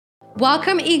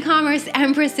Welcome, e-commerce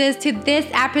empresses, to this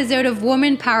episode of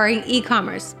Woman Powering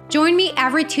E-commerce. Join me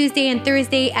every Tuesday and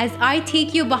Thursday as I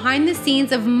take you behind the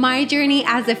scenes of my journey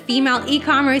as a female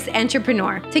e-commerce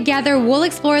entrepreneur. Together, we'll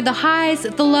explore the highs,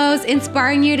 the lows,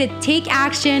 inspiring you to take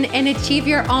action and achieve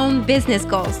your own business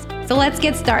goals. So let's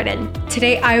get started.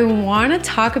 Today, I want to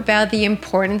talk about the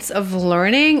importance of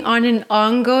learning on an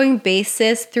ongoing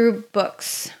basis through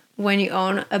books when you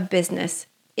own a business.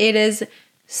 It is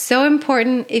so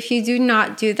important. If you do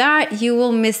not do that, you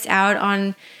will miss out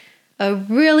on a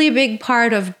really big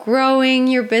part of growing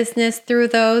your business through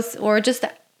those, or just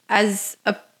as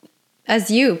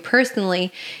you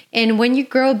personally. And when you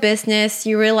grow a business,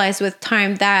 you realize with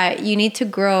time that you need to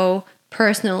grow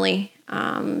personally,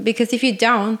 because if you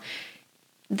don't,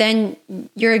 then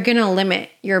you're going to limit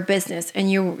your business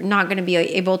and you're not going to be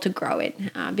able to grow it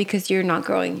because you're not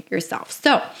growing yourself.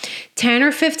 So 10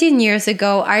 or 15 years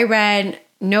ago, I read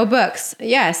no books.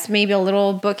 Yes, maybe a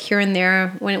little book here and there.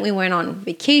 When we went on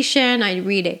vacation, I'd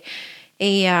read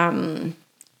a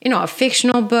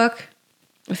fictional book,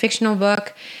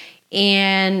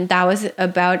 and that was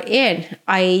about it.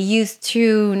 I used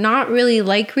to not really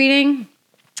like reading,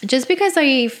 just because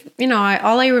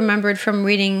all I remembered from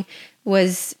reading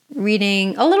was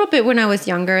reading a little bit when I was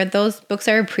younger. Those books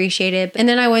I appreciated. And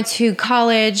then I went to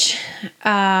college. We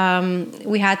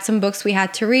had some books we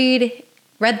had to read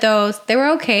those. They were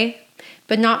okay,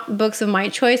 but not books of my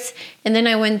choice. And then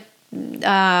I went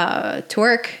to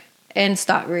work and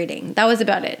stopped reading. That was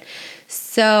about it.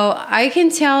 So I can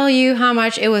tell you how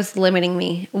much it was limiting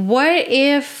me. What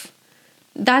if,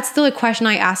 that's still a question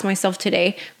I ask myself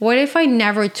today. What if I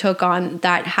never took on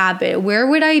that habit? Where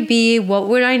would I be? What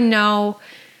would I know?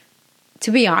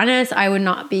 To be honest, I would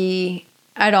not be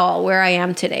at all where I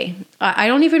am today. I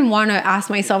don't even want to ask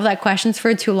myself that question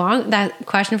for too long,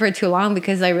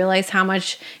 because I realize how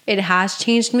much it has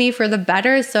changed me for the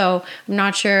better. So I'm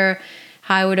not sure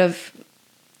how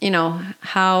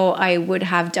I would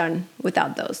have done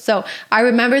without those. So I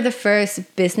remember the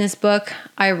first business book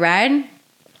I read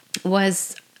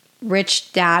was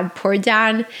Rich Dad, Poor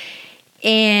Dad.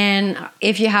 And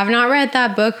if you have not read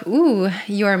that book,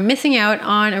 you are missing out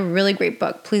on a really great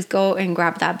book. Please go and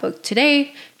grab that book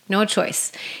today. No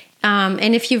choice.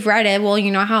 And if you've read it, well, you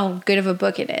know how good of a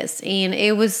book it is. And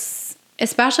it was,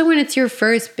 especially when it's your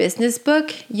first business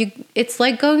book, it's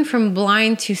like going from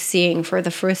blind to seeing for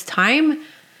the first time.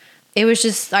 It was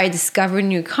just, I discovered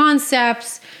new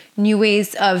concepts, new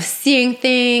ways of seeing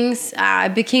things. I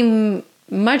became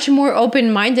much more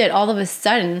open-minded all of a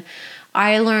sudden.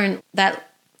 I learned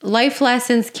that life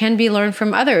lessons can be learned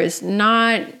from others. You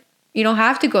don't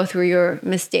have to go through your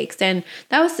mistakes. And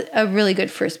that was a really good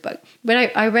first book.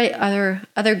 But I read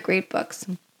other great books.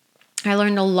 I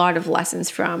learned a lot of lessons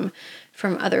from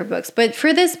other books. But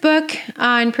for this book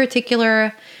in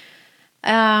particular,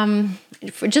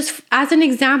 just as an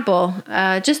example,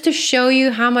 just to show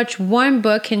you how much one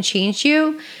book can change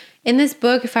you. In this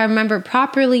book, if I remember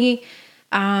properly,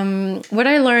 what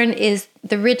I learned is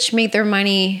the rich make their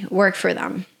money work for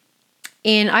them.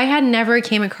 And I had never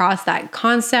came across that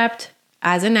concept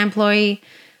as an employee.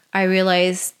 I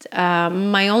realized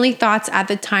my only thoughts at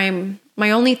the time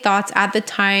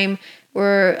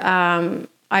were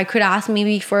I could ask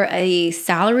maybe for a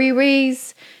salary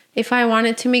raise if I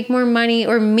wanted to make more money,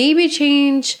 or maybe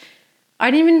change.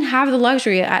 I didn't even have the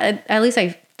luxury, at least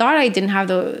I thought I didn't have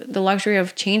the luxury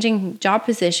of changing job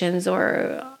positions,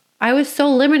 or I was so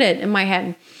limited in my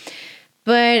head.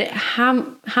 But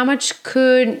how much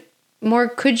can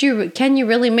you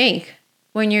really make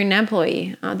when you're an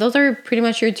employee? Those are pretty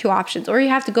much your two options. Or you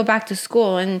have to go back to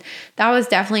school, and that was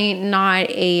definitely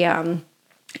not an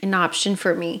option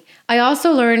for me. I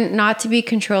also learned not to be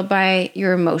controlled by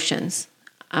your emotions.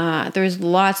 There's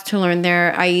lots to learn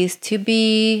there. I used to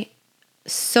be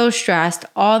so stressed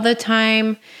all the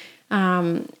time.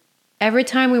 Every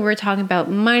time we were talking about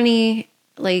money,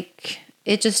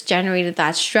 it just generated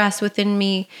that stress within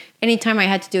me. Anytime I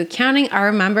had to do accounting, I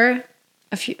remember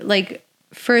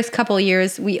first couple of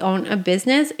years we owned a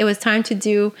business, it was time to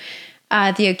do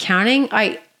the accounting.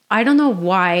 I don't know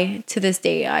why to this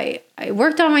day. I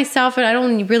worked on myself, and I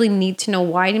don't really need to know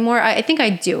why anymore. I think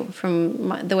I do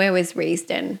from the way I was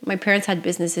raised, and my parents had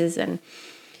businesses, and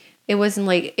it wasn't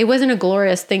a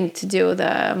glorious thing to do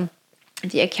the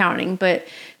accounting, but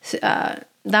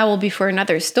that will be for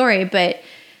another story. But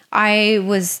I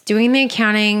was doing the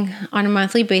accounting on a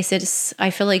monthly basis.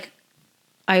 I feel like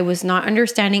I was not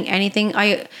understanding anything.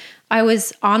 I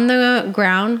was on the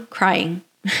ground crying.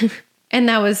 And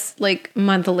that was like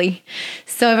monthly.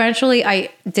 So eventually I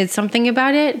did something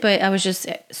about it, but I was just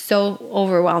so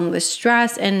overwhelmed with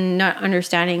stress and not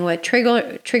understanding what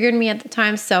triggered me at the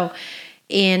time. So,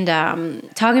 and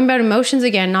talking about emotions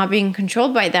again, not being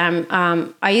controlled by them.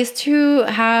 I used to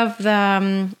have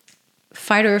the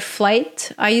fight or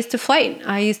flight. I used to flight.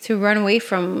 I used to run away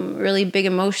from really big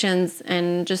emotions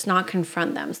and just not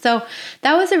confront them. So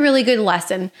that was a really good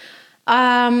lesson.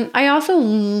 I also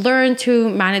learned to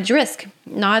manage risk,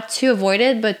 not to avoid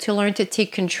it, but to learn to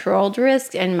take controlled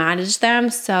risk and manage them.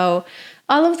 So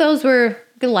all of those were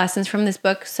good lessons from this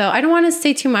book. So I don't want to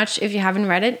say too much. If you haven't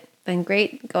read it, then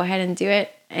great, go ahead and do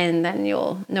it. And then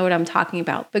you'll know what I'm talking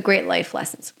about, but great life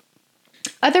lessons.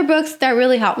 Other books that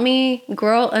really helped me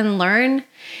grow and learn,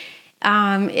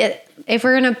 if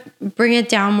we're going to bring it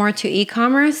down more to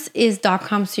e-commerce, is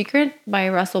DotCom Secret by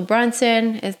Russell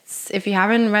Brunson. If you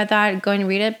haven't read that, go and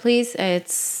read it, please.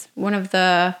 It's one of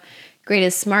the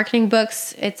greatest marketing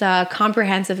books. It's a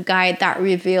comprehensive guide that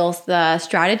reveals the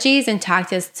strategies and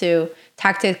tactics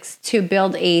to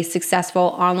build a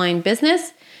successful online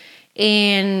business.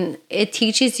 And it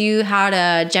teaches you how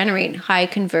to generate high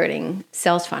converting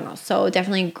sales funnels. So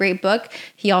definitely a great book.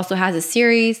 He also has a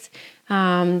series.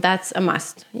 That's a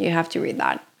must. You have to read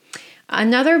that.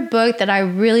 Another book that I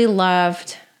really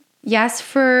loved, yes,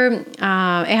 it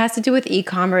has to do with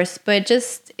e-commerce, but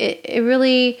just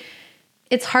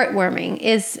it's heartwarming,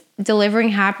 is Delivering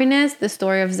Happiness, the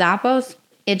story of Zappos.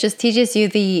 It just teaches you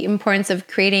the importance of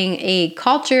creating a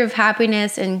culture of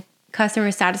happiness and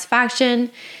customer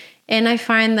satisfaction. And I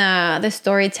find the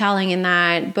storytelling in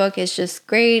that book is just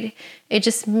great. It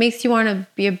just makes you want to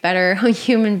be a better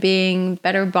human being,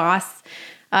 better boss,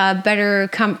 better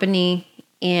company.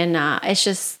 And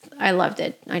I loved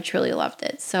it. I truly loved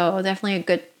it. So definitely a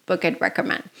good book I'd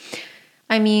recommend.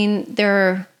 I mean, there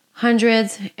are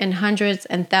hundreds and hundreds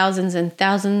and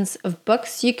thousands of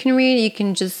books you can read. You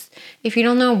can just, if you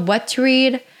don't know what to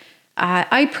read,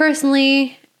 I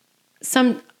personally,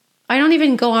 I don't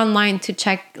even go online to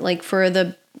check like for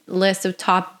the list of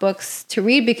top books to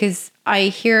read, because I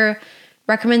hear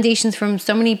recommendations from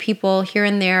so many people here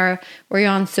and there, or you're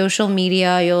on social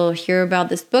media, you'll hear about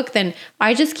this book. Then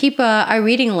I just keep a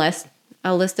reading list,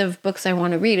 a list of books I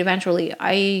want to read eventually.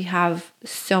 I have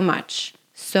so much.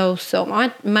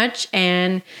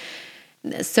 And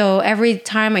so every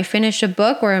time I finish a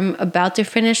book or I'm about to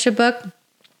finish a book,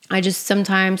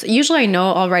 usually I know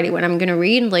already what I'm going to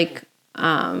read,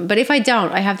 but if I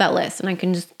don't, I have that list and I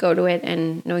can just go to it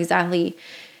and know exactly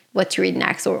what to read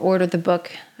next, or order the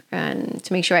book, and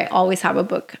to make sure I always have a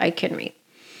book I can read.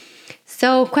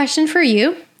 So question for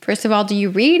you. First of all, do you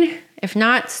read? If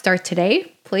not, start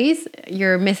today, please.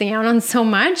 You're missing out on so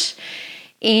much.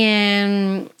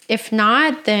 And if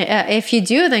not, then if you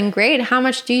do, then great. How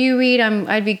much do you read?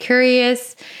 I'd be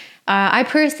curious. I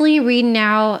personally read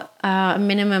now a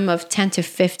minimum of 10 to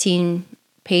 15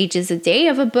 pages a day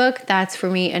of a book. That's for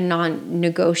me a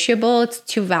non-negotiable. It's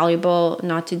too valuable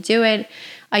not to do it.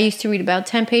 I used to read about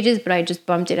 10 pages, but I just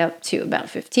bumped it up to about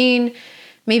 15.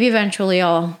 Maybe eventually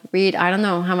I'll read, I don't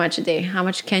know how much a day. How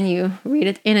much can you read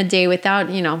it in a day without,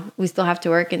 we still have to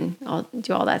work and I'll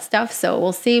do all that stuff. So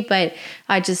we'll see, but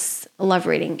I just love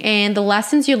reading. And the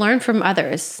lessons you learn from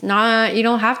others, you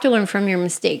don't have to learn from your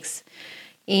mistakes.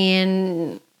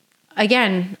 And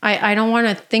again, I don't want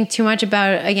to think too much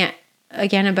about,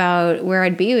 about where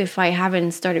I'd be if I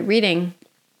haven't started reading,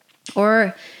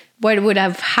 or what would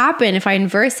have happened if I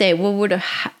inverse it. What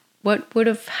would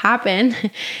have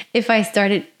happened if I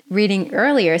started reading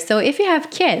earlier? So if you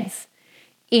have kids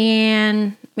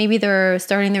and maybe they're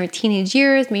starting their teenage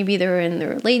years, maybe they're in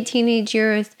their late teenage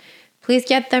years, please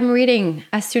get them reading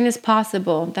as soon as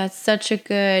possible. That's such a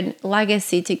good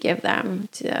legacy to give them,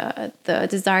 the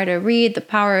desire to read,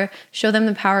 show them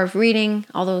the power of reading,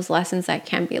 all those lessons that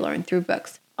can be learned through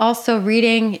books. Also,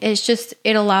 reading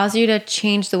it allows you to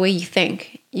change the way you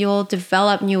think. You'll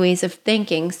develop new ways of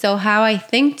thinking. So how I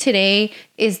think today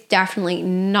is definitely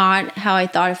not how I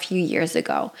thought a few years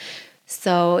ago.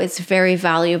 So it's very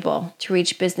valuable to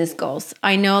reach business goals.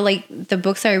 I know the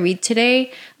books I read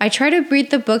today, I try to read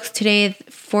the books today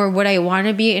for what I want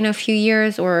to be in a few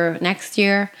years or next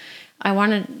year. I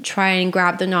want to try and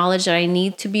grab the knowledge that I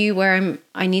need to be where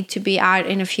I need to be at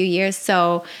in a few years.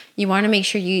 So you want to make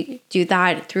sure you do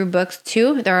that through books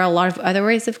too. There are a lot of other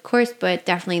ways, of course, but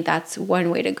definitely that's one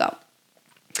way to go.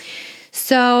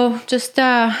 So just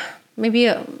maybe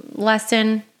a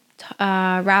lesson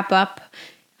wrap up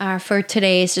for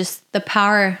today is just the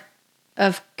power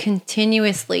of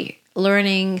continuously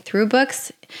learning through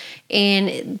books.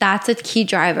 And that's a key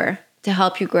driver to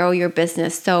help you grow your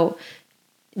business. So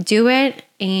do it.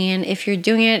 And if you're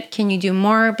doing it, can you do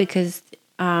more? Because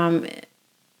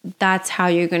that's how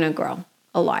you're going to grow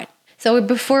a lot. So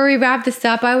before we wrap this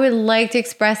up, I would like to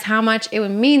express how much it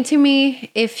would mean to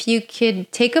me if you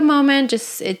could take a moment,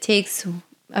 it takes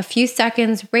a few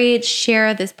seconds, rate,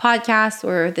 share this podcast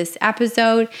or this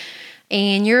episode.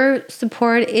 And your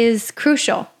support is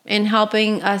crucial in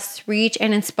helping us reach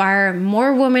and inspire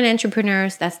more women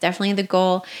entrepreneurs. That's definitely the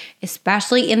goal,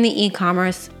 especially in the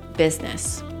e-commerce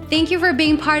business. Thank you for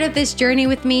being part of this journey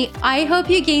with me. I hope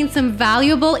you gained some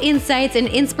valuable insights and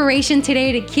inspiration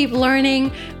today to keep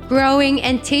learning, growing,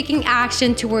 and taking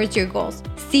action towards your goals.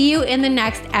 See you in the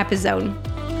next episode.